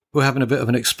We're having a bit of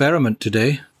an experiment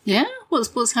today. Yeah?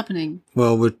 What's happening?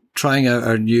 Well, we're trying out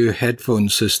our new headphone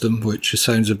system, which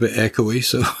sounds a bit echoey,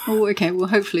 so... Oh, okay. Well,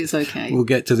 hopefully it's okay. We'll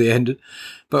get to the end.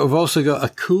 But we've also got a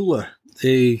cooler,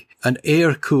 an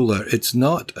air cooler. It's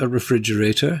not a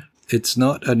refrigerator. It's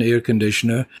not an air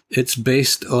conditioner. It's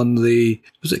based on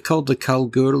was it called the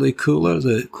Kalgoorlie cooler?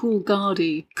 The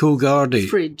Coolgardie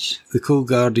fridge. The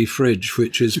Coolgardie fridge,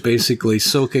 which is basically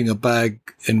soaking a bag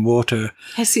in water.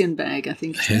 Hessian bag, I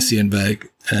think. Hessian bag.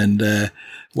 And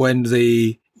when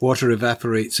the water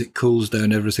evaporates, it cools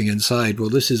down everything inside. Well,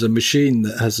 this is a machine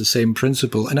that has the same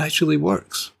principle and actually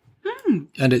works.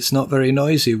 And it's not very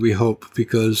noisy, we hope,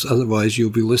 because otherwise you'll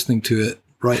be listening to it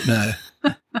right now.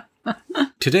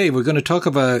 Today, we're going to talk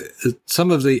about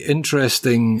some of the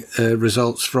interesting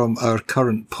results from our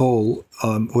current poll,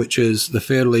 which is the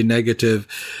fairly negative,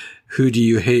 who do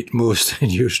you hate most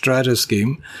in your strata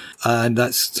scheme? And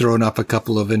that's thrown up a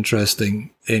couple of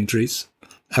interesting entries.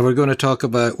 And we're going to talk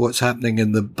about what's happening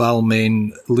in the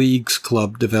Balmain Leagues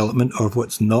Club development, or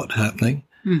what's not happening.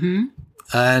 Mm-hmm.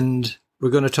 And we're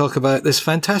going to talk about this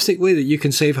fantastic way that you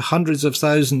can save hundreds of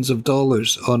thousands of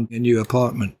dollars on a new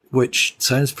apartment, which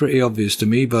sounds pretty obvious to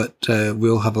me, but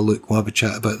we'll have a look. We'll have a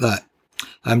chat about that.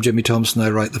 I'm Jimmy Thompson. I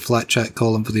write the Flat Chat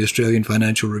column for the Australian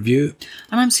Financial Review.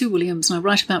 And I'm Sue Williams, and I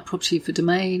write about property for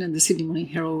Domain and the Sydney Morning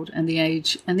Herald and The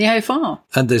Age and the AFR.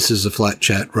 And this is the Flat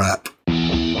Chat Wrap.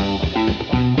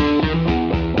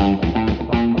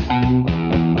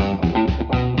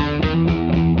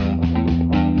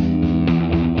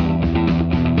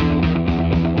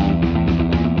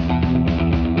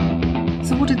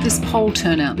 This poll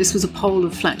turn out? This was a poll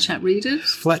of Flat Chat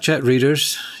readers? Flat Chat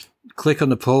readers. Click on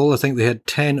the poll. I think they had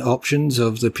 10 options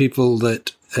of the people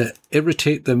that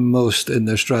irritate them most in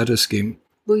their strata scheme.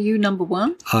 Were you number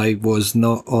one? I was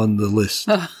not on the list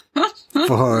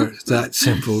for that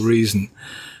simple reason.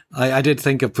 I did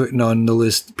think of putting on the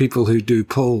list people who do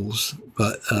polls,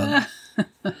 but...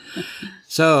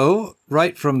 So,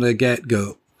 right from the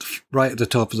get-go, right at the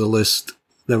top of the list,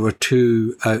 there were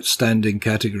two outstanding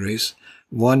categories.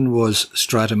 One was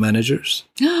strata managers.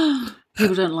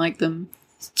 People don't like them.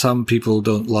 Some people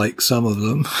don't like some of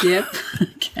them. Yep.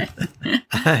 Okay.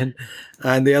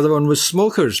 and the other one was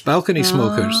smokers, balcony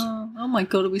smokers. Oh my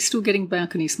God, are we still getting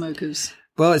balcony smokers?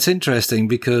 Well, it's interesting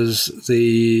because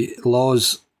the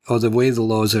laws, or the way the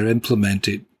laws are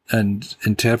implemented and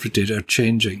interpreted, are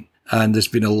changing. And there's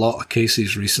been a lot of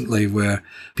cases recently where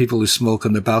people who smoke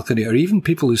on their balcony, or even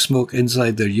people who smoke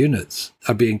inside their units,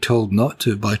 are being told not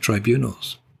to by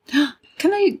tribunals.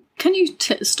 Can you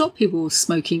stop people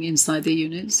smoking inside their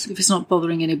units if it's not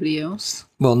bothering anybody else?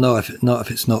 Well, no, if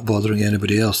it's not bothering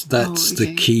anybody else. That's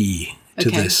the key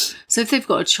to this. So if they've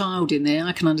got a child in there,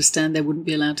 I can understand they wouldn't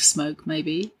be allowed to smoke,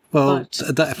 maybe. Well,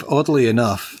 oddly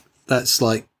enough, that's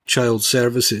like child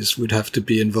services would have to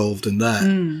be involved in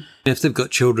that. If they've got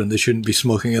children, they shouldn't be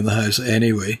smoking in the house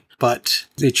anyway. But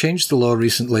they changed the law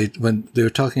recently when they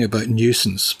were talking about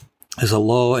nuisance. There's a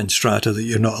law in strata that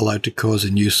you're not allowed to cause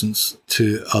a nuisance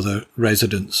to other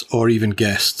residents or even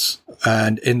guests,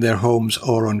 and in their homes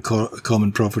or on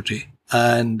common property.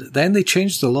 And then they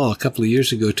changed the law a couple of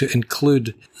years ago to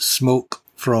include smoke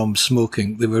from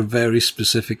smoking. They were very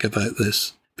specific about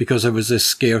this, because there was this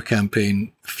scare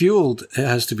campaign, fueled, it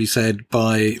has to be said,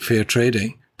 by fair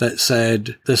trading, that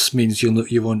said this means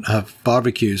you won't have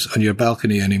barbecues on your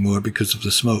balcony anymore because of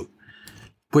the smoke,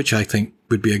 which I think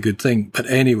would be a good thing. But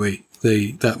anyway,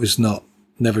 that was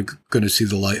never going to see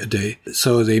the light of day.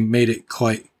 So they made it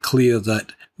quite clear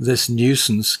that this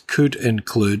nuisance could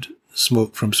include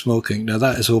smoke from smoking. Now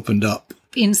that has opened up.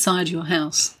 Inside your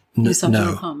house? Inside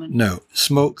your apartment? No.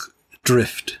 Smoke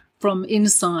drift. From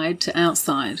inside to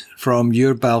outside? From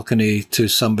your balcony to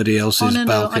somebody else's balcony.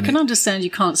 No, I can understand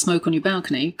you can't smoke on your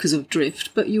balcony because of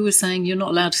drift, but you were saying you're not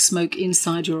allowed to smoke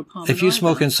inside your apartment. If you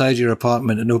smoke inside your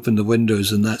apartment and open the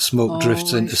windows and that smoke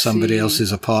drifts into somebody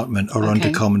else's apartment or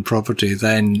onto common property,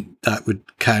 then that would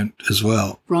count as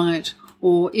well. Right.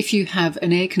 Or if you have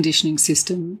an air conditioning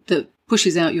system that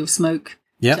pushes out your smoke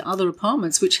to other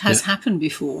apartments, which has happened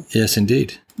before. Yes,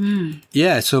 indeed.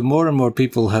 Yeah, so more and more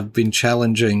people have been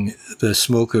challenging the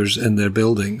smokers in their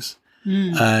buildings,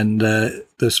 and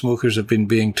the smokers have been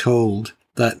being told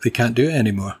that they can't do it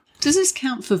anymore. Does this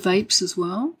count for vapes as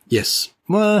well? Yes.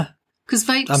 Well, because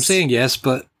vapes... I'm saying yes,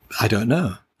 but I don't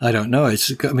know.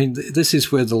 This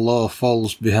is where the law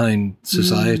falls behind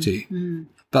society.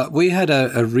 But we had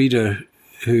a reader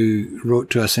who wrote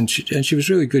to us, and she was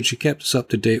really good. She kept us up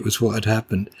to date with what had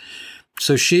happened.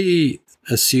 So she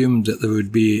assumed that there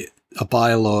would be a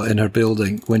bylaw in her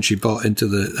building when she bought into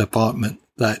the apartment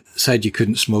that said you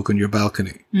couldn't smoke on your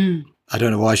balcony. I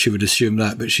don't know why she would assume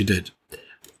that, but she did.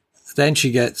 Then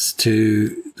she gets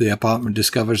to the apartment,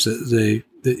 discovers that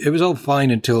it was all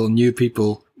fine until new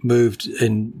people moved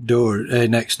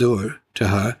next door to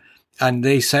her. And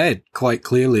they said quite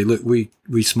clearly, look, we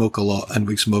smoke a lot and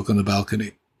we smoke on the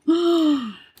balcony.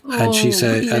 And she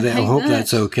said, I hope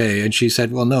that's okay. And she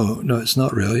said, well, no, it's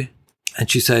not really. And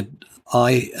she said,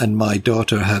 I and my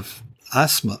daughter have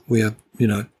asthma. We have,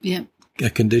 a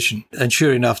condition. And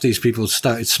sure enough, these people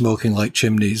started smoking like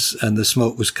chimneys, and the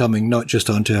smoke was coming not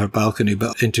just onto her balcony,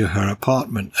 but into her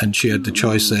apartment. And she had the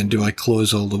choice then, do I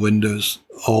close all the windows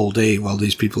all day while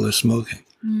these people are smoking?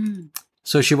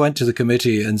 So she went to the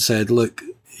committee and said, look,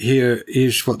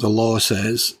 here's what the law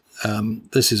says.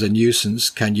 This is a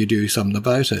nuisance. Can you do something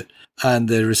about it? And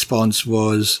the response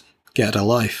was, get a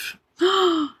life.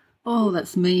 Oh,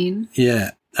 that's mean.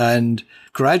 Yeah. And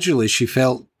gradually she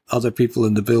felt other people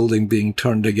in the building being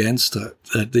turned against her.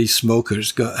 That these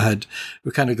smokers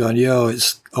were kind of going,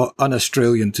 it's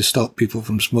un-Australian to stop people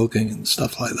from smoking and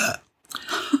stuff like that.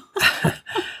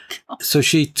 So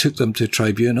she took them to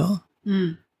tribunal,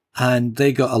 and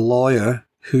they got a lawyer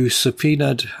who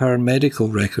subpoenaed her medical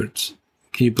records.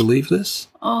 Can you believe this?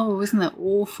 Oh, isn't that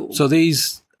awful? So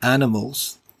these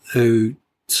animals who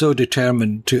so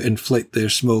determined to inflict their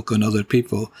smoke on other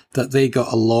people that they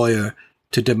got a lawyer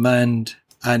to demand,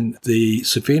 and the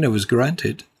subpoena was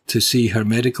granted, to see her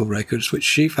medical records, which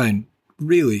she found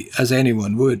really, as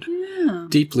anyone would,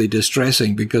 deeply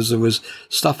distressing, because there was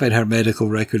stuff in her medical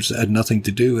records that had nothing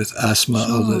to do with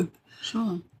asthma.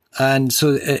 Sure. And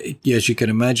so, as you can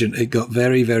imagine, it got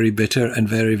very, very bitter and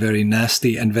very, very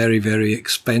nasty and very, very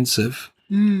expensive.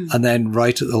 And then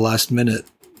right at the last minute,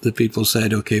 the people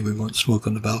said, okay, we won't smoke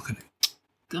on the balcony.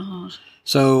 God.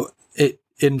 So it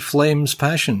inflames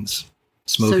passions,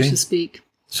 smoking.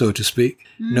 So to speak.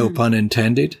 No pun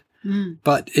intended.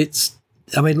 But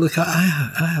look,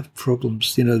 I have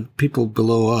problems, people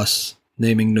below us,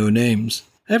 naming no names.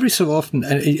 Every so often,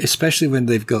 and especially when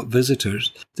they've got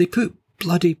visitors, they put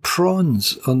bloody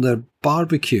prawns on their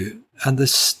barbecue, and the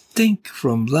stink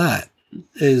from that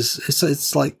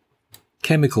it's like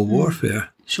chemical warfare.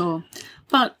 Sure.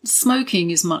 But smoking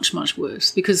is much, much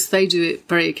worse, because they do it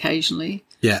very occasionally.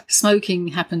 Yeah. Smoking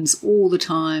happens all the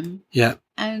time. Yeah.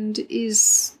 And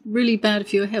is really bad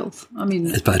for your health.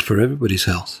 It's bad for everybody's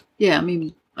health. Yeah,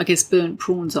 I guess burnt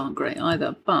prawns aren't great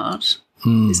either, but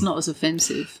it's not as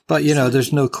offensive. But,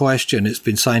 there's no question, it's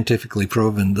been scientifically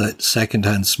proven that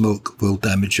secondhand smoke will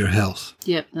damage your health.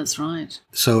 Yep, that's right.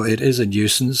 So it is a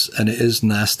nuisance, and it is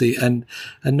nasty, and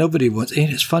nobody wants...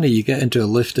 It's funny, you get into a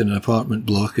lift in an apartment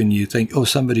block and you think, oh,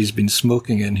 somebody's been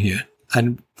smoking in here.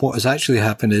 And what has actually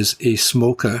happened is a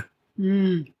smoker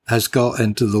has got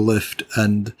into the lift,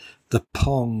 and the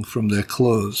pong from their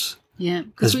clothes... Yeah,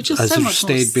 because we're just so much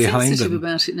more sensitive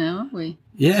about it now, aren't we?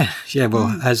 Yeah.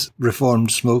 Well, as reformed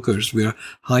smokers, we're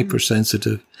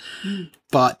hypersensitive.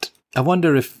 But I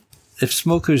wonder if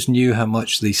smokers knew how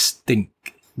much they stink,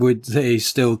 would they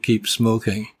still keep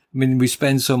smoking? We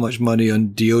spend so much money on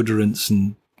deodorants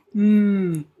and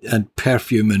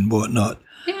perfume and whatnot.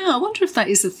 Yeah, I wonder if that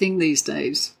is a thing these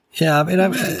days. Yeah,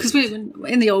 because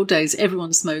in the old days,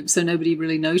 everyone smoked, so nobody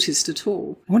really noticed at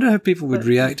all. I wonder how people would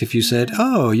react if you said,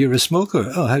 oh, you're a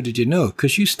smoker. Oh, how did you know?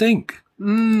 Because you stink.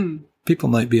 People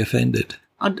might be offended.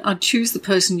 I'd choose the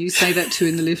person you say that to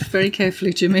in the lift very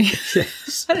carefully, Jimmy.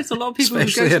 Yes. And it's a lot of people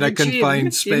especially who go to in a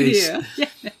confined space. Yeah.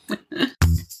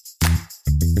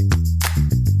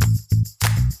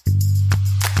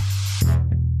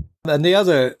 And the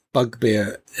other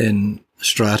bugbear in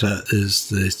strata is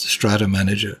the strata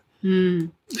manager.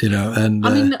 And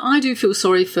I do feel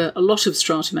sorry for a lot of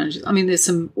strata managers. There's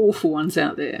some awful ones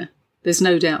out there. There's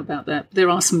no doubt about that. There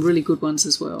are some really good ones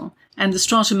as well. And the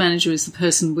strata manager is the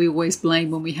person we always blame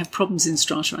when we have problems in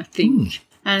strata, I think.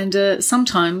 And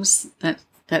sometimes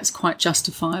that's quite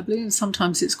justifiably, and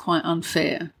sometimes it's quite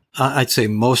unfair. I'd say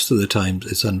most of the time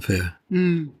it's unfair.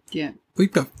 Yeah.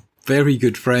 We've got very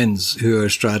good friends who are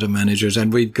strata managers,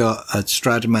 and we've got a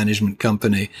strata management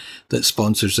company that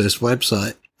sponsors this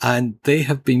website, and they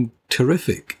have been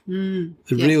terrific. They're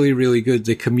really, really good.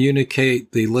 They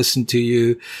communicate, they listen to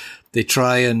you, they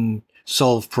try and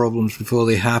solve problems before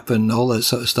they happen, all that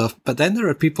sort of stuff. But then there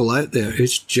are people out there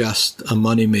who's just a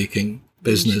money-making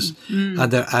business,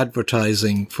 and they're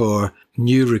advertising for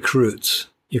new recruits.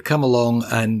 You come along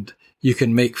and you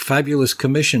can make fabulous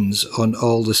commissions on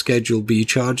all the Schedule B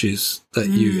charges that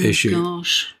you issue.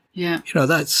 Gosh, yeah.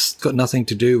 That's got nothing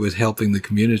to do with helping the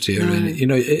community or anything.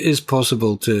 It is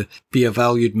possible to be a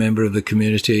valued member of the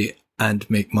community and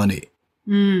make money.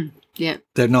 Yeah.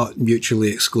 They're not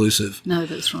mutually exclusive. No,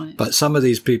 that's right. But some of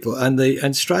these people,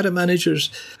 and strata managers,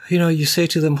 you say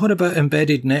to them, what about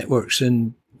embedded networks?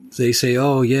 And they say,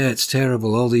 oh, yeah, it's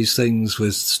terrible, all these things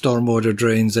with stormwater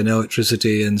drains and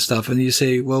electricity and stuff. And you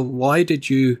say, well, why did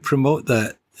you promote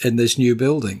that in this new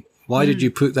building? Why did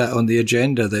you put that on the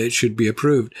agenda that it should be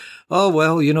approved? Oh,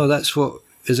 well, that's what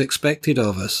is expected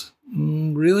of us.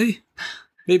 Really?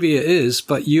 Maybe it is,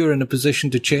 but you're in a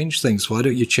position to change things. Why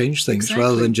don't you change things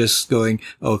rather than just going,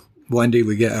 oh, one day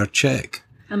we get our check?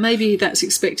 And maybe that's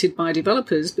expected by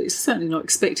developers, but it's certainly not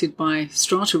expected by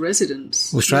strata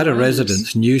residents. Well,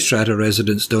 new strata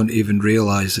residents don't even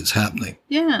realise it's happening.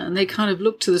 Yeah, and they kind of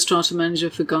look to the strata manager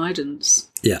for guidance.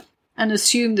 Yeah. And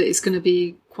assume that it's going to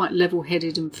be quite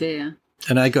level-headed and fair.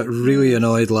 And I got really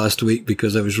annoyed last week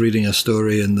because I was reading a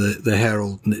story in the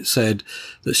Herald, and it said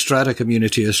that Strata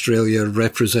Community Australia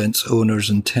represents owners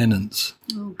and tenants.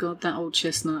 Oh, God, that old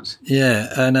chestnut.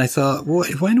 Yeah, and I thought,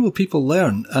 when will people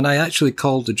learn? And I actually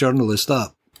called the journalist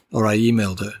up, or I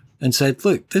emailed her, and said,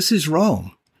 look, this is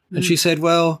wrong. And she said,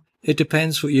 well, it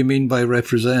depends what you mean by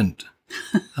represent.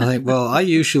 I think, well, I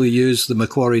usually use the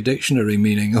Macquarie Dictionary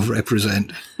meaning of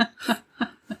represent.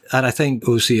 And I think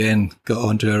OCN got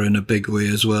onto her in a big way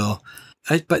as well.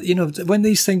 But, when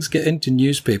these things get into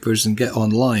newspapers and get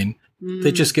online,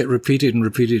 they just get repeated and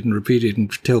repeated and repeated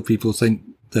until people think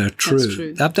they're true. That's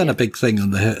true. I've done a big thing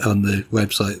on the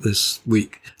website this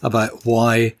week about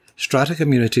why Strata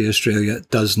Community Australia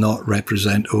does not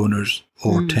represent owners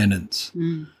or tenants.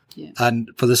 Yeah. And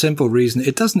for the simple reason,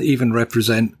 it doesn't even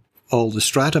represent all the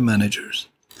strata managers.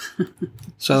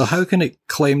 So how can it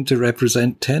claim to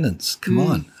represent tenants? Come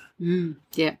on.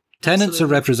 Yeah. Tenants absolutely.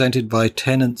 are represented by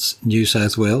Tenants New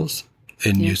South Wales,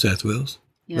 New South Wales,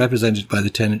 represented by the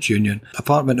Tenants Union.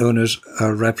 Apartment owners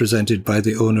are represented by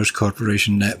the Owners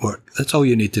Corporation Network. That's all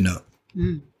you need to know.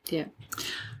 Yeah.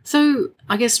 So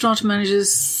I guess strata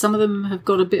managers, some of them have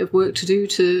got a bit of work to do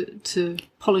to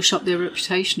polish up their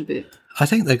reputation a bit. I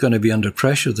think they're going to be under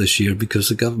pressure this year because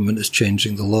the government is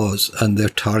changing the laws and they're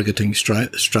targeting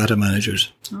strata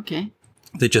managers. Okay.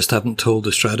 They just haven't told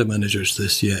the strata managers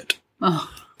this yet. Oh.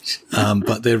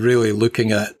 But they're really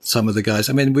looking at some of the guys.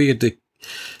 I mean, we had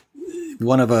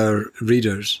one of our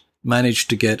readers managed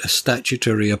to get a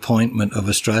statutory appointment of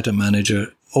a strata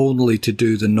manager only to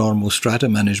do the normal strata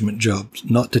management jobs,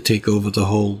 not to take over the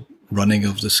whole running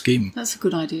of the scheme. That's a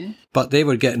good idea. But they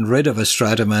were getting rid of a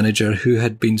strata manager who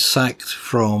had been sacked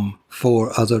from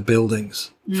 4 other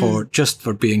buildings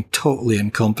for being totally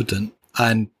incompetent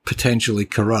and potentially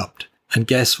corrupt. And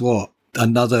guess what?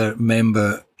 Another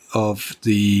member of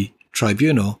the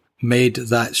tribunal made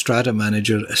that strata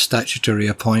manager a statutory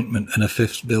appointment in a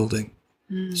 5th building.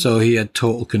 So he had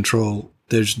total control.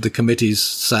 The committee's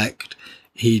sacked.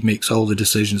 He makes all the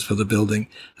decisions for the building.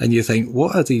 And you think,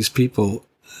 what are these people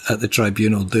at the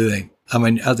tribunal doing? I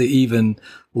mean, are they even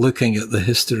looking at the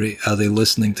history? Are they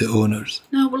listening to owners?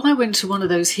 No, well, I went to one of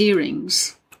those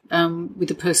hearings with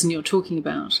the person you're talking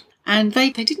about. And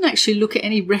they didn't actually look at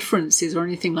any references or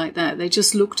anything like that. They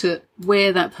just looked at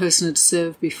where that person had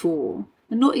served before.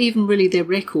 And not even really their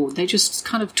record. They just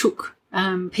kind of took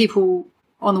people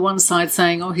on the one side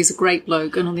saying, oh, he's a great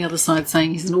bloke, and on the other side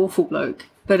saying he's an awful bloke.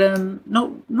 But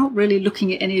not really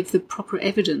looking at any of the proper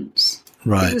evidence.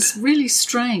 Right. It was really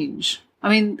strange. I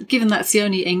mean, given that's the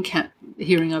only NCAT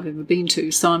hearing I've ever been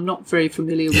to, so I'm not very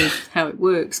familiar with how it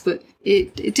works, but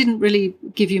it didn't really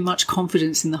give you much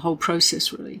confidence in the whole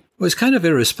process, really. Well, it's kind of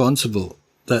irresponsible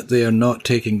that they are not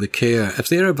taking the care. If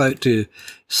they're about to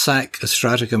sack a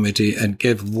strata committee and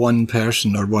give one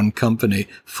person or one company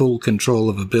full control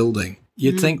of a building,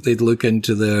 you'd think they'd look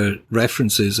into their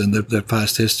references and their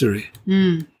past history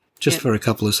just for a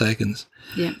couple of seconds.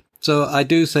 Yeah. So I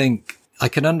do think I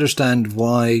can understand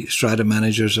why strata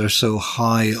managers are so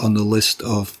high on the list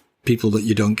of people that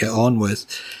you don't get on with,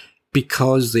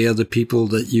 because they are the people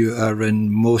that you are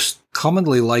most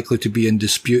commonly likely to be in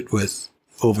dispute with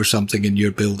over something in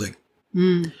your building.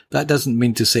 That doesn't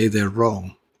mean to say they're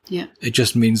wrong. Yeah. It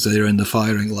just means they're in the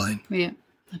firing line. Yeah,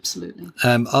 absolutely.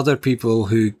 Other people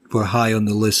who were high on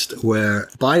the list were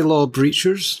bylaw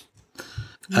breachers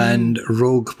and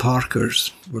rogue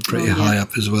parkers were pretty high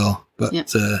up as well. But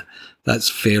that's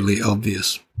fairly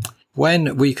obvious.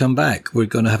 When we come back, we're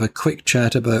going to have a quick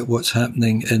chat about what's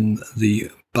happening in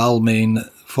the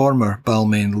former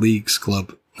Balmain Leagues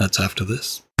Club. That's after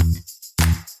this.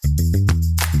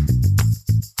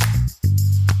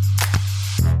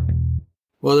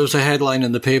 Well, there was a headline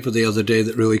in the paper the other day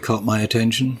that really caught my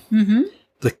attention. Mm-hmm.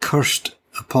 The cursed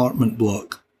apartment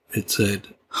block, it said.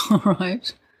 All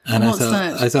right. And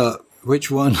I thought,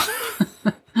 which one?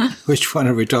 Which one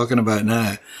are we talking about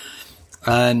now?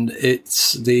 and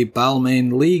it's the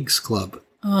Balmain Leagues Club.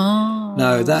 Oh.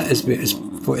 Now, that has been,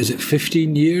 what is it,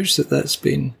 15 years that's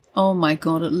been? Oh, my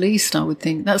God, at least, I would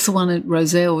think. That's the one at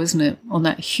Rozelle, isn't it? On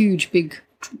that huge, big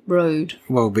road.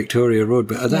 Well, Victoria Road,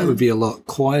 but that would be a lot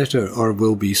quieter, or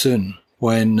will be soon,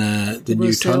 when the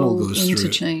new tunnel goes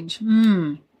interchange.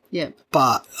 Yep.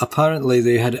 But apparently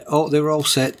they were all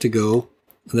set to go.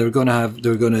 They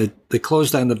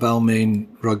closed down the Balmain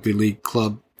Rugby League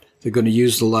Club. They're going to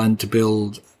use the land to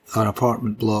build an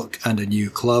apartment block and a new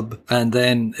club. And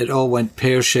then it all went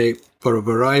pear-shaped for a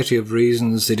variety of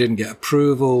reasons. They didn't get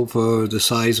approval for the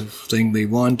size of thing they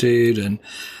wanted, and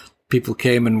people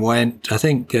came and went. I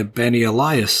think Benny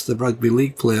Elias, the rugby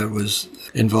league player, was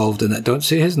involved in that. Don't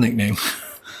say his nickname.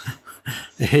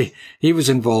 He was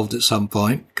involved at some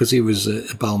point because he was a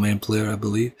Balmain player, I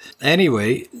believe.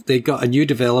 Anyway, they got a new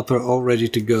developer all ready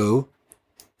to go,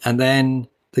 and then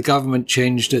the government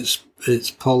changed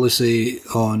its policy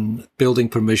on building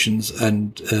permissions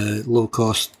and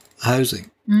low-cost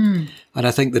housing. And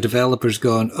I think the developer's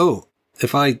gone,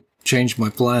 if I change my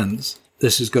plans,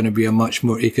 this is going to be a much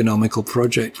more economical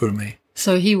project for me.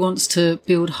 So he wants to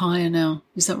build higher now.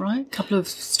 Is that right? A couple of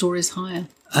stories higher.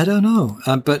 I don't know,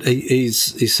 but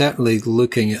he's certainly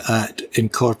looking at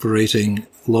incorporating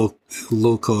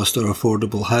low-cost or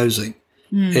affordable housing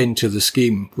into the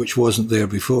scheme, which wasn't there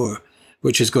before,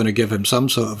 which is going to give him some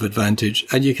sort of advantage.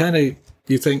 And you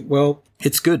think, well,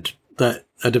 it's good that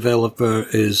a developer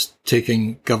is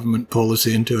taking government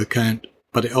policy into account,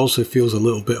 but it also feels a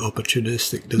little bit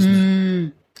opportunistic, doesn't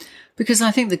it? Because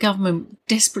I think the government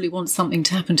desperately wants something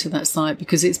to happen to that site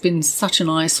because it's been such an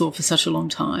eyesore for such a long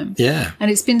time. Yeah.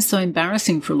 And it's been so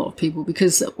embarrassing for a lot of people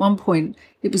because at one point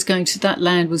that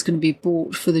land was going to be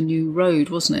bought for the new road,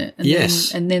 wasn't it? And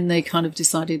yes. Then they kind of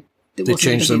decided they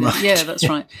changed their mind. Yeah, that's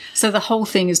right. So the whole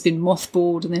thing has been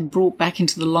mothballed and then brought back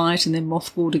into the light and then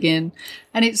mothballed again.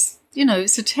 And it's,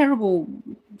 it's a terrible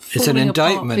It's an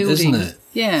indictment, isn't it?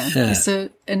 Yeah. It's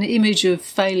an image of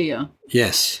failure.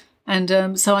 Yes.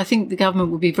 And so I think the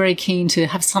government would be very keen to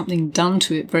have something done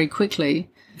to it very quickly.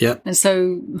 Yeah. And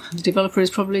so the developer is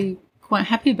probably quite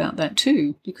happy about that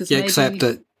too. Because except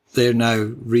that they're now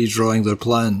redrawing their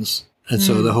plans. And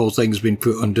so the whole thing's been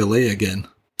put on delay again.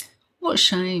 What a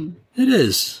shame. It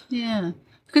is. Yeah.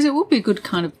 Because it would be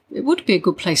a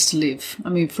good place to live. I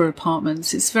mean, for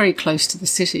apartments, it's very close to the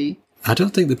city. I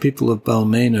don't think the people of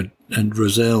Balmain and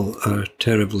Rozelle are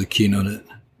terribly keen on it.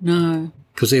 No.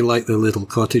 Because they like their little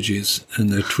cottages and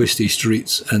their twisty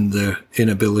streets and their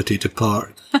inability to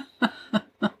park.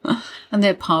 And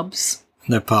their pubs.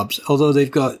 Although they've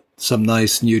got some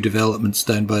nice new developments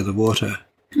down by the water.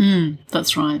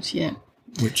 That's right, yeah.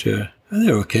 Which they're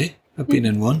okay. I've been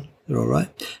in one. They're all right.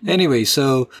 Anyway,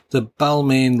 so the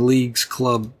Balmain Leagues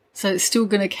Club So it's still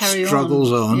going to carry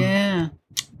struggles on. Yeah.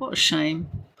 What a shame.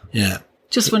 Yeah.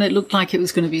 Just when it looked like it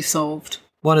was going to be solved.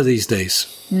 One of these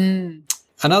days.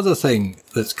 Another thing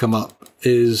that's come up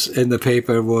is in the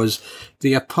paper was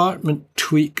the apartment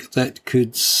tweak that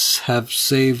could have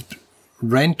saved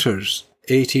renters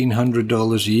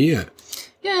 $1,800 a year.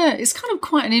 Yeah, it's kind of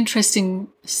quite an interesting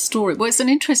story. Well, it's an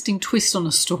interesting twist on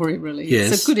a story, really.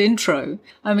 Yes. It's a good intro.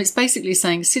 It's basically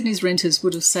saying Sydney's renters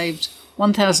would have saved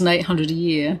 $1,800 a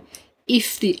year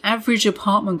if the average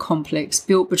apartment complex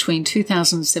built between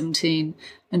 2017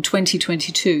 and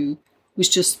 2022 was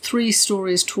just 3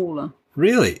 stories taller.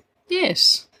 Really?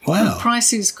 Yes. Wow. And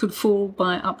prices could fall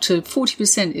by up to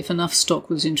 40% if enough stock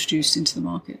was introduced into the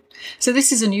market. So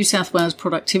this is a New South Wales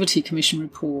Productivity Commission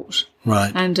report.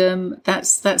 Right. And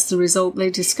that's the result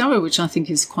they discover, which I think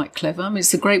is quite clever. I mean,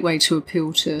 it's a great way to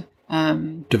appeal to...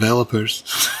 developers.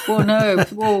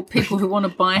 Well, people who want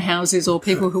to buy houses or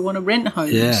people who want to rent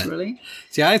homes, really.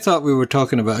 See, I thought we were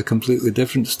talking about a completely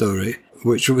different story,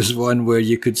 which was one where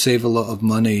you could save a lot of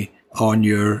money on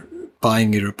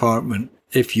buying your apartment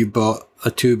if you bought a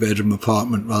 2-bedroom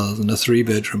apartment rather than a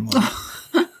 3-bedroom one.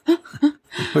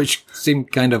 Which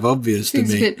seemed kind of obvious to me.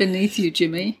 It's a bit beneath you,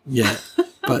 Jimmy. Yeah,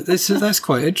 but that's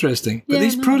quite interesting. But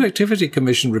these Productivity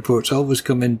Commission reports always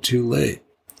come in too late.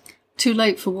 Too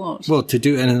late for what? Well, to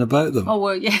do anything about them. Oh,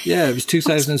 well, yeah. Yeah, it was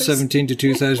 2017 to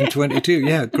 2022.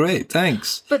 Yeah, great,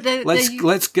 thanks. But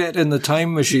let's get in the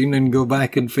time machine and go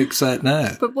back and fix that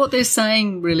now. But what they're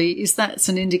saying, really, is that's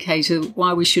an indicator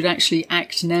why we should actually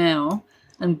act now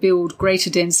and build greater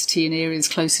density in areas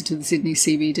closer to the Sydney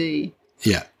CBD.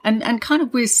 Yeah. And kind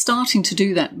of we're starting to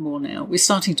do that more now. We're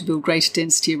starting to build greater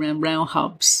density around rail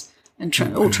hubs and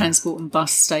all transport and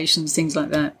bus stations, things like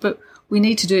that. But we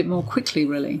need to do it more quickly,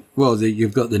 really. Well,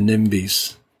 you've got the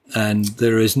NIMBYs And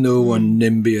there is no one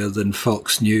nimbier than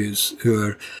Fox News, who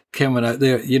are coming out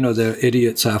there, their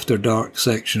Idiots After Dark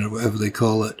section or whatever they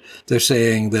call it. They're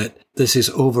saying that this is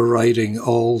overriding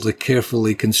all the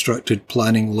carefully constructed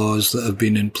planning laws that have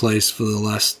been in place for the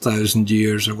last 1,000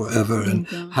 years or whatever. And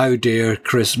how dare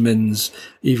Chris Minns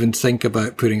even think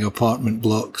about putting apartment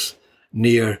blocks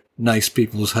near nice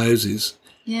people's houses.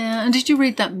 Yeah, and did you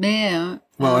read that mayor?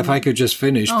 Well, if I could just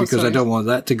finish, because I don't want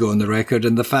that to go on the record.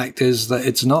 And the fact is that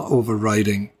it's not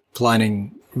overriding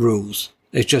planning rules.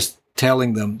 It's just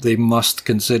telling them they must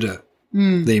consider.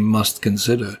 They must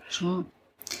consider. Sure.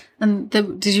 And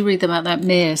did you read about that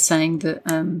mayor saying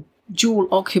that dual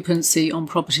occupancy on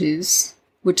properties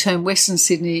would turn Western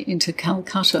Sydney into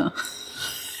Calcutta?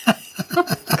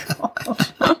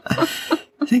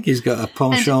 I think he's got a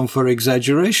penchant for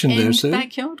exaggeration there, sir.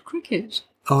 Backyard cricket.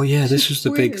 Oh, yeah, this is the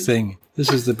big thing.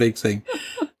 This is the big thing.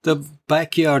 The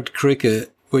backyard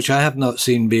cricket, which I have not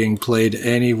seen being played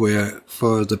anywhere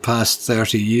for the past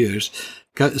 30 years,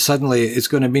 suddenly it's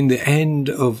going to mean the end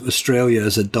of Australia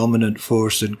as a dominant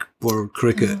force in world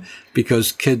cricket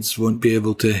because kids won't be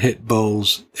able to hit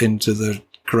balls into their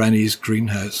granny's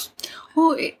greenhouse.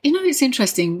 Well, it's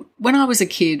interesting. When I was a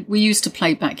kid, we used to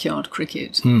play backyard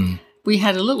cricket. We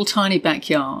had a little tiny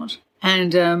backyard.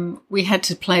 And we had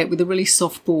to play it with a really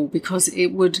soft ball because it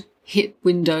would hit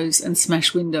windows and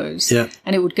smash windows. Yeah.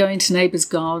 And it would go into neighbours'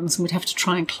 gardens and we'd have to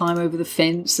try and climb over the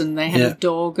fence, and they had a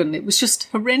dog, and it was just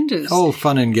horrendous. All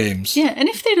fun and games. Yeah, and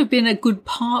if there'd have been a good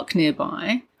park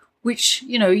nearby, which,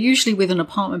 usually with an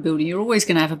apartment building, you're always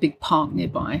going to have a big park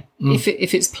nearby if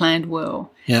it's planned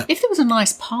well. Yeah. If there was a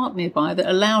nice park nearby that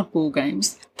allowed ball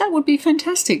games, that would be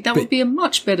fantastic. That would be a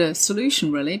much better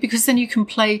solution, really, because then you can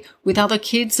play with other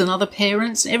kids and other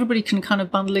parents. Everybody can kind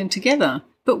of bundle in together.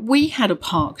 But we had a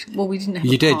park. Well, we didn't have a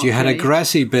park. You did. You had a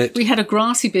grassy bit. We had a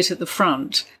grassy bit at the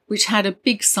front, which had a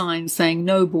big sign saying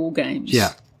no ball games.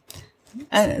 Yeah.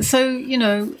 So, you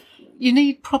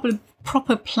need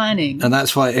proper planning. And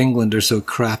that's why England are so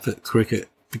crap at cricket.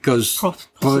 Because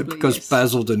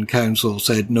Basildon Council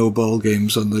said no ball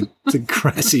games on the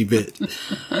grassy bit.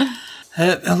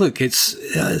 Look,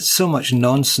 it's so much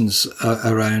nonsense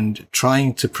around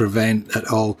trying to prevent at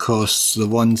all costs the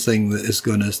one thing that is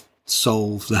going to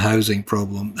solve the housing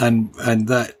problem. And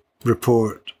that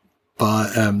report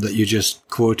that you just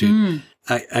quoted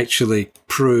actually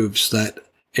proves that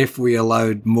if we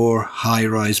allowed more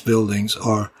high-rise buildings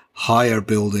or higher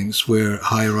buildings where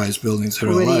high-rise buildings are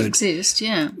already allowed, exist,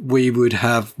 we would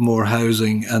have more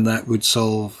housing, and that would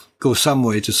go some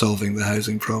way to solving the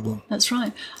housing problem. That's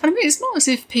right. I mean, it's not as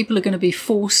if people are going to be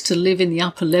forced to live in the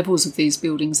upper levels of these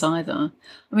buildings either.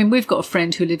 I mean, we've got a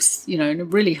friend who lives, in a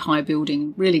really high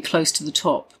building, really close to the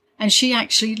top, and she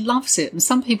actually loves it. And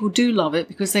some people do love it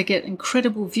because they get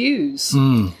incredible views.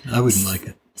 I wouldn't like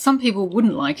it. Some people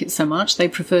wouldn't like it so much. They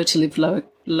prefer to live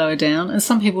lower down. And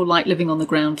some people like living on the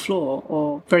ground floor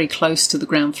or very close to the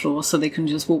ground floor so they can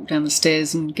just walk down the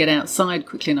stairs and get outside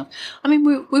quickly enough. I mean,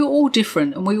 we're all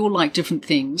different and we all like different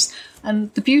things.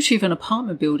 And the beauty of an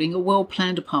apartment building, a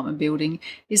well-planned apartment building,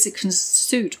 is it can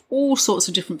suit all sorts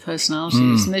of different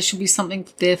personalities. And there should be something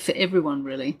there for everyone,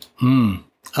 really.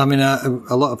 I mean,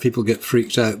 a lot of people get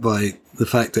freaked out by the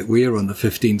fact that we're on the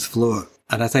 15th floor.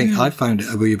 And I think I found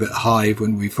it a wee bit high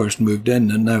when we first moved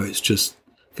in, and now it's just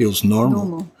feels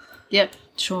normal. Yep,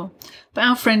 sure. But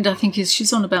our friend, I think,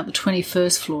 she's on about the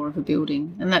 21st floor of a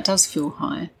building, and that does feel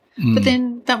high. But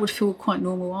then that would feel quite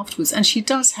normal afterwards. And she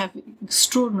does have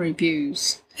extraordinary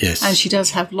views. Yes. And she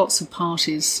does have lots of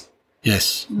parties.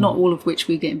 Yes. Not all of which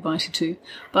we get invited to.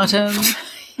 But, and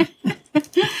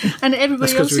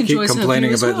everybody else enjoys her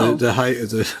view as well. That's because we keep complaining about the height of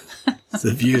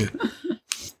the view.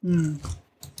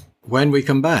 When we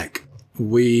come back,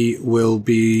 we will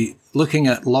be looking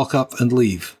at Lock Up and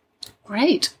Leave.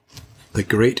 Great. The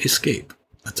Great Escape.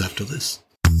 That's after this.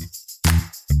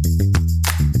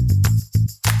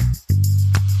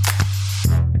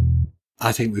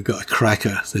 I think we've got a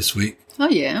cracker this week. Oh,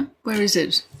 yeah? Where is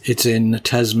it? It's in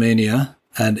Tasmania,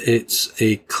 and it's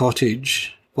a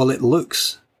cottage. Well,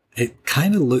 it's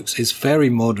very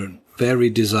modern,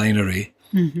 very designery.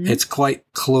 It's quite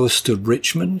close to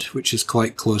Richmond, which is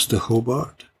quite close to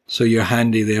Hobart. So you're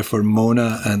handy there for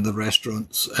Mona and the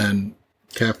restaurants and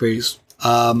cafes.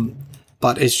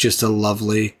 But it's just a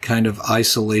lovely kind of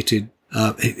isolated,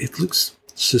 it looks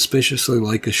suspiciously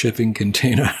like a shipping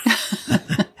container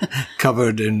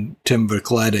covered in timber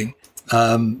cladding.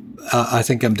 I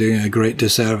think I'm doing a great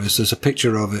disservice. There's a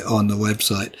picture of it on the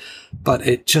website. But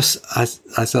it just, I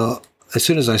thought, as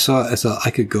soon as I saw it, I thought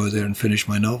I could go there and finish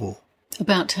my novel.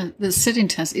 About the set in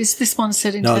Tasmania. Is this one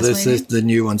set in Tasmania? No, this is the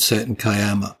new one set in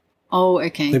Kiama. Oh,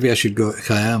 okay. Maybe I should go to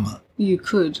Kiama. You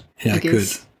could. Yeah, I could.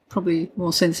 Probably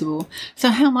more sensible. So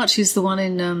how much is the one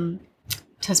in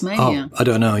Tasmania? Oh, I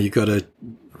don't know. You got to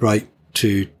write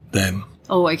to them.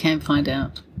 Oh, I can find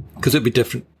out. Because it'd be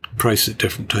different price at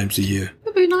different times of year.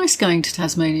 It'd be nice going to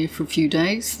Tasmania for a few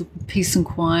days. The peace and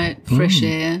quiet, fresh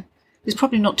air. It's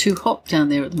probably not too hot down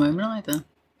there at the moment either.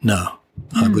 No,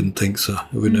 I wouldn't think so. I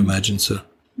wouldn't imagine so.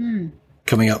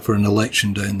 Coming up for an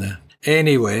election down there.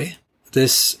 Anyway,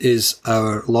 this is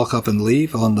our lock up and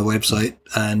leave on the website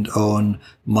and on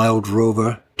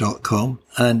mildrover.com.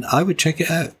 And I would check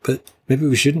it out, but maybe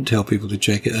we shouldn't tell people to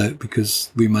check it out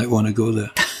because we might want to go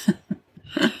there.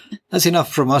 That's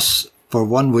enough from us for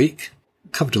 1 week.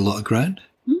 Covered a lot of ground.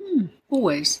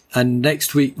 Always. And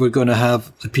next week we're going to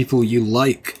have the people you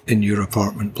like in your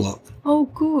apartment block. Oh,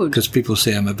 good. Because people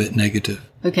say I'm a bit negative.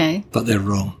 Okay. But they're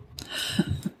wrong.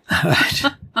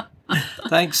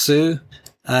 Thanks, Sue.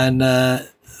 And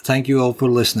thank you all for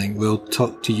listening. We'll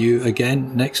talk to you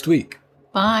again next week.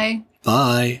 Bye.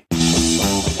 Bye.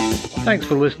 Thanks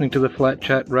for listening to the Flat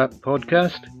Chat Wrap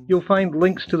podcast. You'll find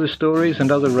links to the stories and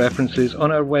other references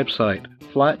on our website,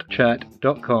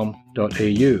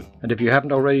 flatchat.com.au. And if you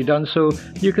haven't already done so,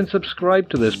 you can subscribe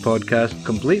to this podcast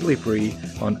completely free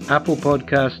on Apple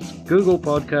Podcasts, Google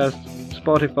Podcasts,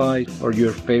 Spotify, or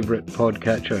your favourite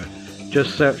podcatcher.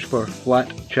 Just search for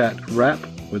Flat Chat Wrap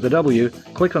with a W,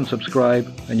 click on subscribe,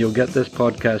 and you'll get this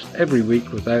podcast every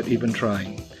week without even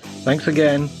trying. Thanks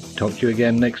again. Talk to you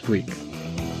again next week.